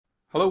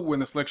Hello, in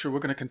this lecture we're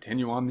going to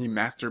continue on the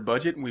master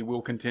budget. We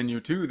will continue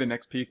to the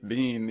next piece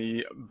being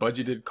the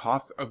budgeted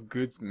cost of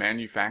goods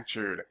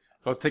manufactured.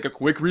 So let's take a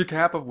quick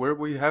recap of where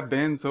we have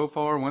been so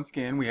far. Once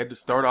again, we had to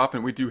start off,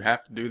 and we do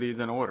have to do these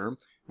in order,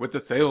 with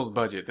the sales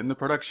budget, then the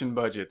production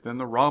budget, then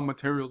the raw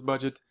materials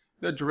budget,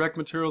 the direct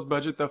materials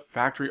budget, the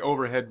factory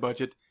overhead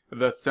budget,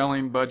 the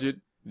selling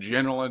budget,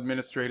 general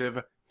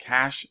administrative,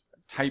 cash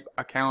type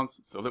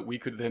accounts, so that we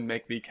could then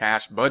make the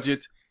cash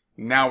budget.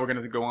 Now we're going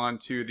to go on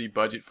to the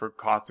budget for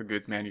cost of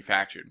goods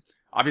manufactured.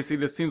 Obviously,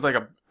 this seems like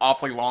an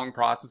awfully long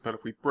process, but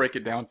if we break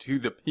it down to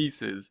the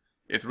pieces,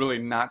 it's really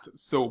not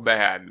so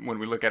bad. When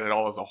we look at it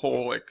all as a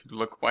whole, it could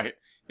look quite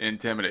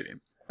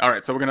intimidating.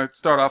 Alright, so we're going to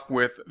start off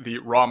with the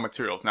raw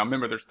materials. Now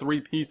remember, there's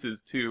three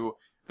pieces to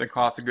the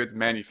cost of goods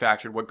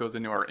manufactured, what goes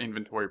into our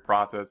inventory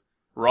process: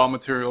 raw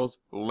materials,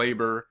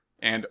 labor,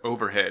 and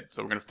overhead.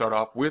 So we're going to start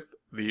off with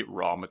the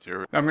raw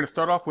material. Now I'm going to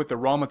start off with the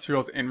raw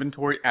materials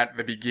inventory at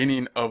the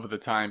beginning of the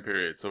time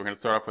period. So we're going to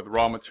start off with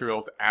raw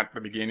materials at the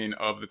beginning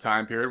of the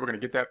time period. We're going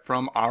to get that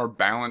from our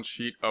balance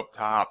sheet up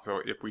top.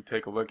 So if we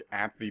take a look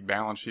at the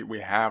balance sheet,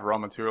 we have raw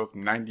materials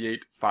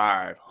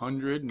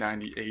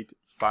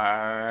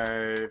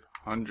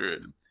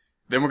 98,500.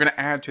 Then we're going to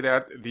add to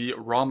that the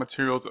raw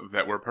materials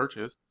that were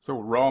purchased. So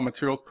raw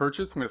materials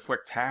purchased, I'm going to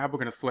select tab, we're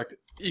going to select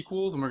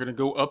equals, and we're going to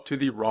go up to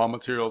the raw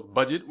materials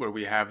budget where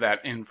we have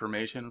that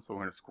information. So we're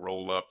going to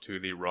scroll up to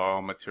the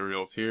raw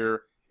materials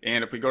here.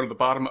 And if we go to the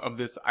bottom of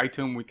this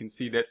item, we can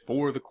see that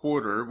for the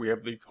quarter, we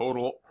have the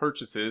total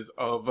purchases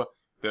of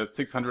the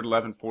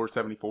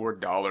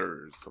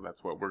 $611,474. So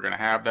that's what we're going to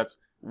have. That's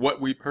what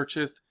we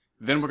purchased.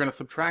 Then we're going to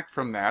subtract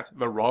from that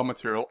the raw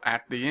material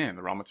at the end,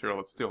 the raw material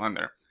that's still in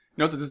there.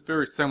 Note that this is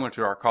very similar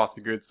to our cost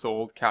of goods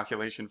sold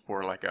calculation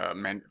for like a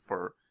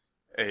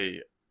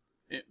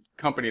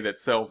company that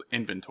sells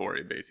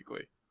inventory,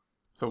 basically.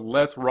 So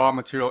less raw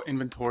material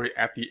inventory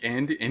at the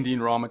end,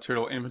 ending raw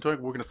material inventory.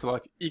 We're going to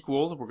select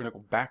equals. We're going to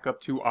go back up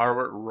to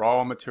our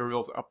raw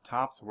materials up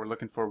top. So we're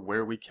looking for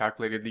where we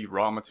calculated the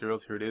raw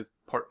materials. Here it is,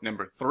 part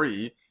number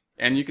 3.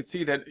 And you can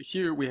see that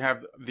here we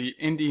have the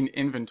ending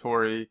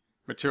inventory,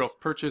 materials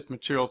purchased,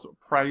 materials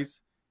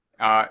price.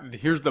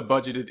 Here's the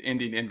budgeted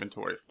ending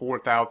inventory,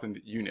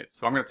 4,000 units.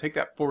 So I'm going to take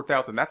that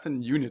 4,000, that's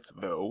in units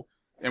though,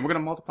 and we're going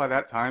to multiply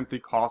that times the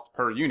cost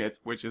per unit,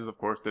 which is of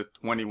course this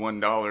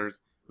 $21.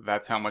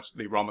 That's how much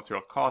the raw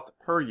materials cost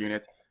per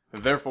unit.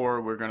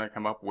 Therefore, we're going to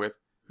come up with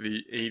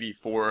the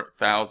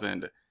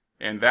 84,000,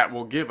 and that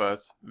will give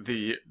us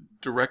the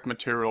direct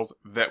materials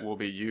that will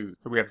be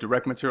used. So we have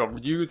direct material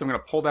used. I'm going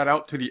to pull that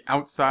out to the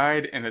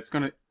outside, and it's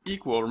going to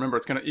equal, remember,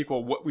 it's going to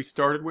equal what we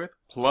started with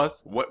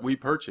plus what we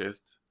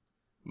purchased,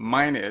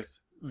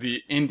 minus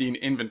the ending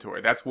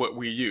inventory. That's what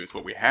we use.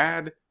 What we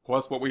had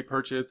plus what we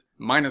purchased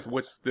minus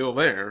what's still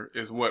there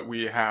is what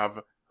we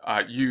have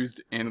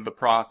used in the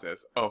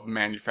process of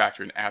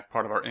manufacturing as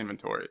part of our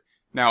inventory.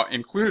 Now,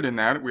 included in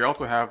that, we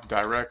also have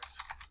direct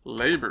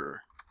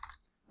labor,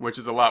 which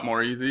is a lot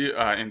more easy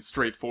and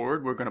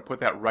straightforward. We're going to put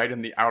that right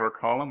in the outer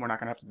column. We're not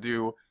going to have to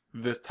do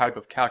this type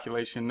of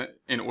calculation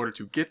in order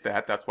to get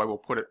that. That's why we'll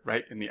put it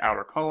right in the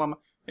outer column.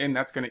 And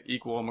that's going to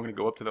equal, and we're going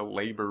to go up to the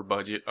labor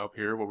budget up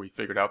here where we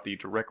figured out the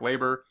direct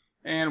labor,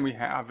 and we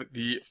have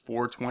the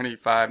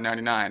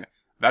 $425.99.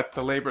 That's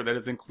the labor that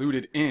is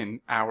included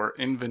in our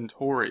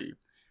inventory.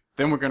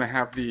 Then we're going to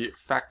have the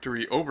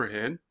factory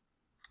overhead.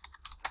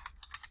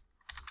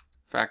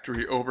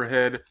 Factory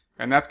overhead,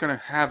 and that's going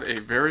to have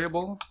a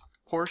variable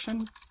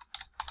portion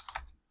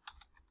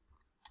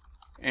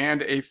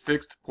and a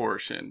fixed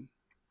portion.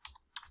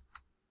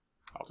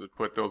 I'll just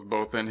put those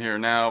both in here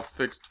now,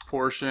 fixed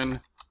portion.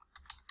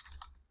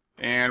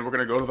 And we're going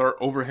to go to our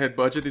overhead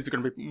budget. These are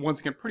going to be, once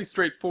again, pretty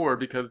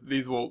straightforward because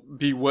these will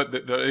be what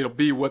it'll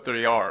be what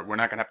they are. We're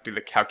not going to have to do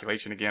the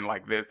calculation again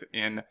like this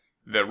in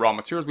the raw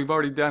materials. We've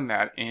already done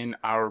that in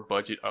our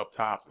budget up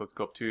top. So let's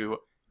go up to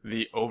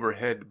the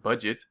overhead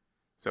budget.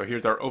 So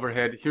here's our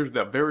overhead. Here's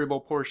the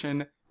variable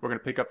portion. We're going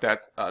to pick up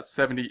that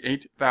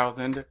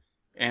 78,000,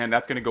 and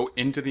that's going to go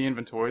into the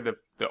inventory.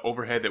 The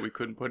overhead that we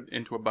couldn't put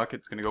into a bucket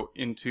is going to go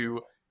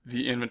into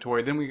the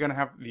inventory. Then we're going to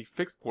have the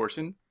fixed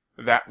portion.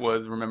 That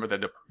was, remember, the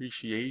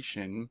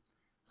depreciation.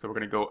 So we're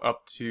going to go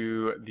up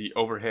to the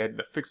overhead,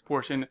 the fixed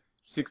portion,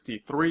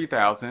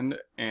 63,000,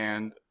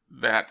 and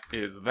that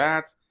is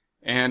that.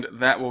 And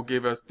that will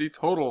give us the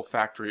total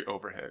factory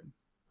overhead.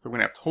 So we're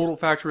going to have total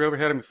factory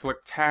overhead. I'm going to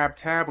select tab.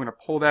 We're going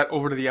to pull that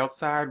over to the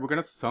outside. We're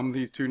going to sum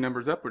these two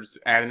numbers up. We're just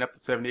adding up the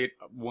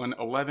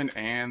 78,111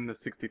 and the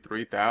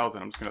 63,000.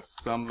 I'm just going to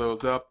sum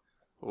those up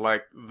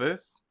like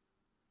this.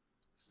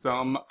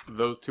 Sum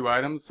those two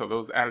items, so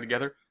those added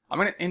together. I'm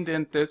going to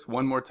indent this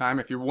one more time.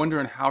 If you're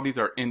wondering how these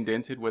are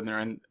indented when they're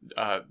in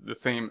the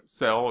same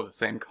cell or the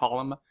same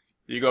column,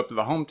 you go up to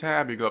the Home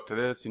tab, you go up to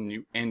this, and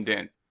you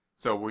indent.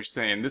 So we're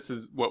saying this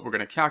is what we're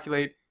going to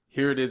calculate.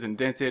 Here it is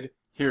indented.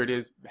 Here it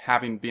is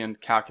having been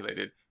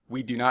calculated.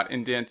 We do not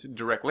indent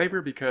direct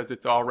labor because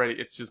it's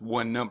just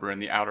one number in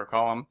the outer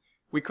column.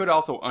 We could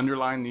also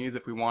underline these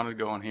if we wanted to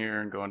go in here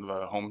and go into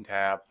the Home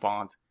tab,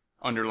 font,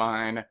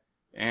 underline,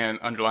 and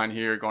underline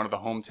here, going to the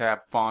home tab,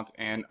 font,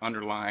 and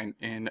underline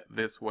in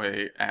this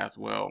way as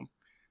well.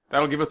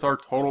 That'll give us our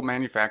total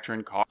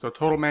manufacturing cost. So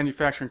total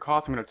manufacturing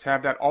cost, I'm going to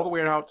tab that all the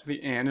way out to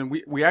the end. And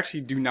we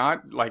actually do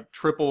not like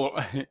triple,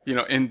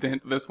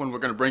 indent this one. We're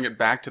going to bring it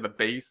back to the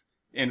base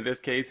in this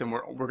case. And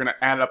we're going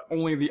to add up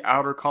only the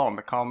outer column.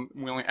 The column,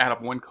 we only add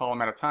up one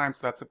column at a time.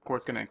 So that's of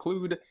course going to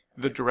include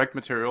the direct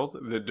materials,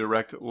 the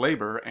direct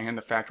labor, and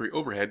the factory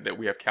overhead that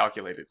we have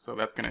calculated. So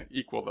that's going to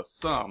equal the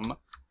sum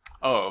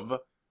of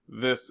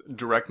this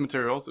direct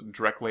materials,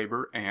 direct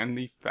labor, and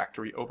the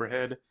factory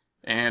overhead,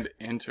 and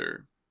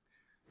enter.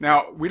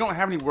 Now, we don't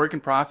have any work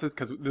in process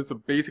because this is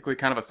basically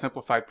kind of a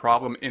simplified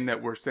problem in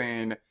that we're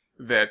saying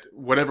that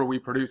whatever we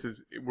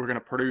produce we're going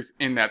to produce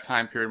in that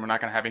time period. We're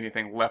not going to have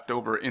anything left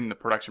over in the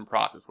production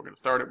process. We're going to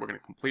start it, we're going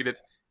to complete it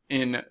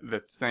in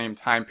the same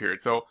time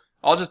period. So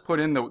I'll just put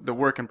in the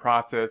work in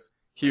process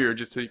here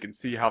just so you can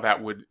see how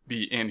that would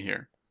be in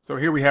here. So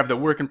here we have the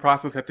work in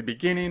process at the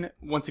beginning.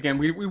 Once again,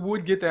 we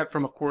would get that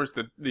from, of course,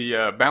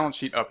 the balance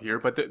sheet up here,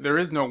 but there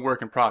is no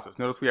work in process.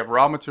 Notice we have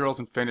raw materials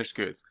and finished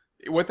goods.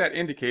 What that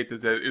indicates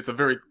is that it's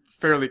a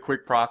fairly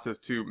quick process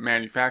to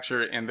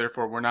manufacture, and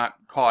therefore we're not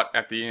caught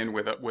at the end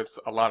with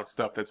a lot of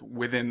stuff that's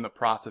within the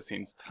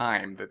processing's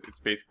time. That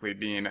it's basically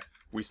being,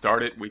 we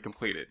start it, we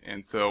complete it.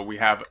 And so we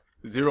have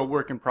zero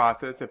work in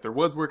process. If there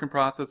was work in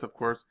process, of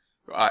course,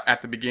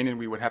 at the beginning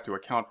we would have to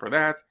account for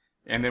that.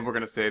 And then we're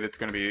going to say that's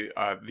going to be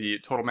the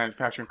total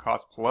manufacturing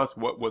cost plus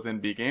what was in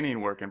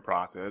beginning work in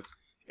process.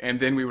 And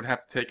then we would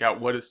have to take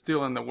out what is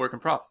still in the work in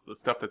process, the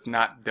stuff that's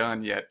not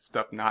done yet,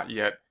 stuff not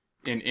yet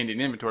in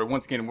ending inventory.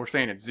 Once again, we're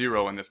saying it's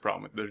zero in this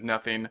problem. There's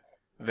nothing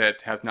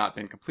that has not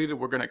been completed.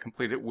 We're going to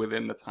complete it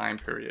within the time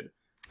period.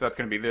 So that's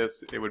going to be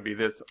this. It would be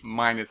this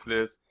minus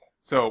this.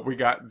 So we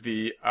got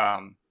the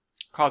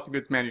cost of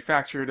goods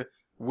manufactured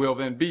will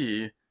then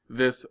be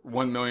this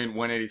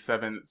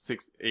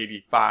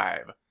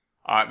 1,187,685.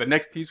 The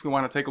next piece we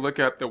want to take a look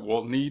at that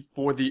we'll need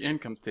for the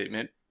income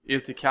statement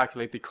is to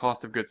calculate the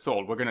cost of goods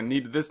sold. We're going to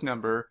need this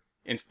number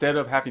instead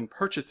of having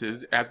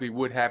purchases as we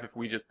would have if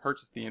we just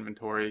purchased the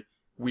inventory.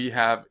 We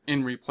have,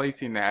 in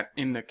replacing that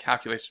in the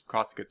calculation of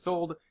cost of goods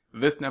sold,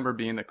 this number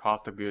being the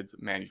cost of goods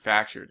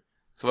manufactured.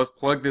 So let's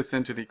plug this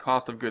into the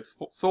cost of goods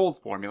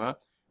sold formula.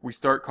 We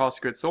start cost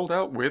of goods sold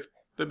out with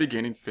the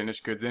beginning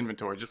finished goods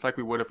inventory, just like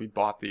we would if we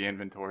bought the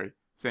inventory.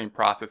 Same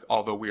process,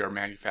 although we are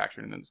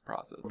manufacturing in this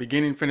process.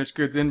 Beginning finished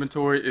goods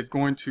inventory is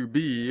going to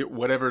be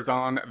whatever's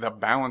on the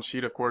balance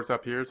sheet, of course,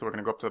 up here. So we're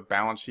going to go up to the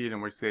balance sheet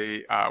and we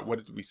say,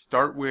 what did we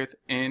start with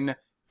in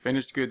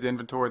finished goods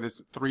inventory?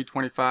 This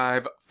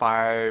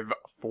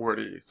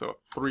 325,540. So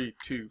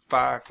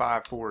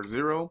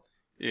 325,540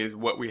 is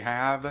what we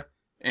have.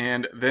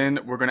 And then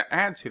we're going to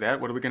add to that.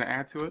 What are we going to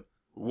add to it?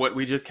 What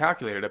we just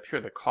calculated up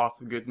here, the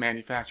cost of goods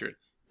manufactured.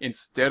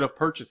 Instead of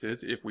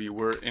purchases, if we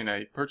were in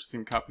a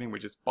purchasing company, we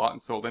just bought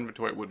and sold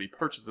inventory, it would be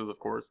purchases, of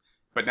course.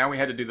 But now we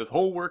had to do this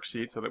whole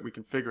worksheet so that we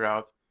can figure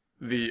out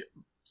the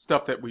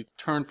stuff that we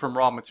turned from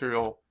raw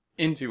material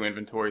into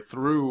inventory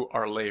through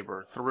our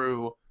labor,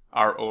 through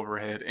our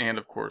overhead, and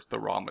of course the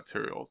raw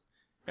materials.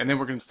 And then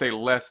we're going to say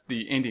less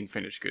the ending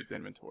finished goods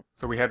inventory.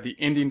 So we have the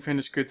ending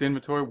finished goods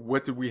inventory.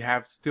 What do we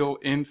have still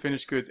in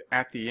finished goods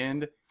at the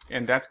end?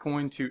 And that's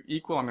going to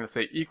equal, I'm going to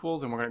say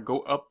equals, and we're going to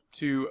go up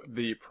to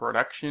the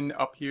production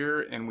up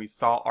here, and we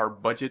saw our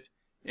budget,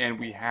 and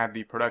we had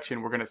the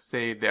production. We're going to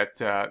say that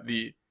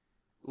the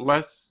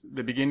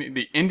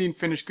ending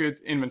finished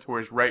goods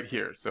inventory is right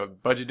here. So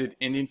budgeted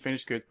ending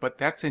finished goods, but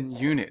that's in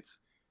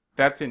units.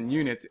 That's in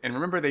units. And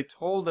remember, they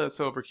told us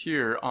over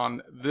here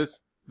on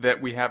this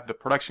that we have the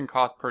production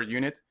cost per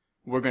unit.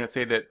 We're going to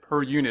say that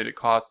per unit it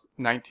costs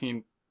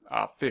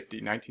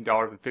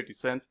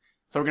 $19.50.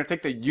 So we're going to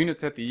take the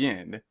units at the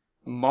end,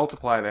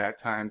 multiply that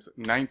times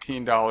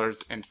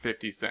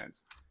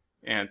 $19.50.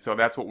 And so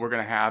that's what we're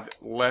going to have,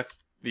 less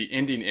the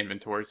ending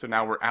inventory. So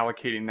now we're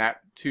allocating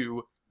that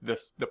to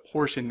the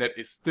portion that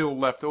is still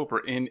left over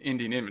in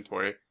ending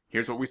inventory.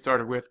 Here's what we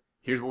started with.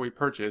 Here's what we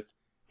purchased.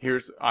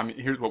 Here's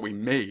what we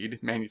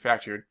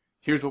manufactured.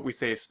 Here's what we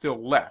say is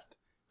still left.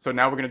 So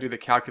now we're going to do the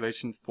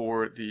calculation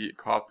for the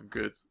cost of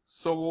goods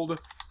sold.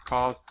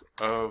 Cost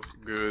of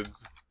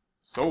goods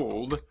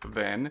sold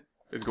then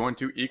is going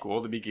to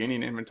equal the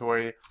beginning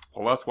inventory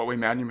plus what we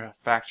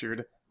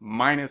manufactured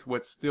minus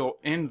what's still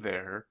in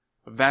there.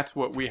 That's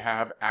what we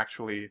have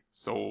actually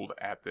sold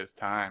at this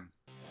time.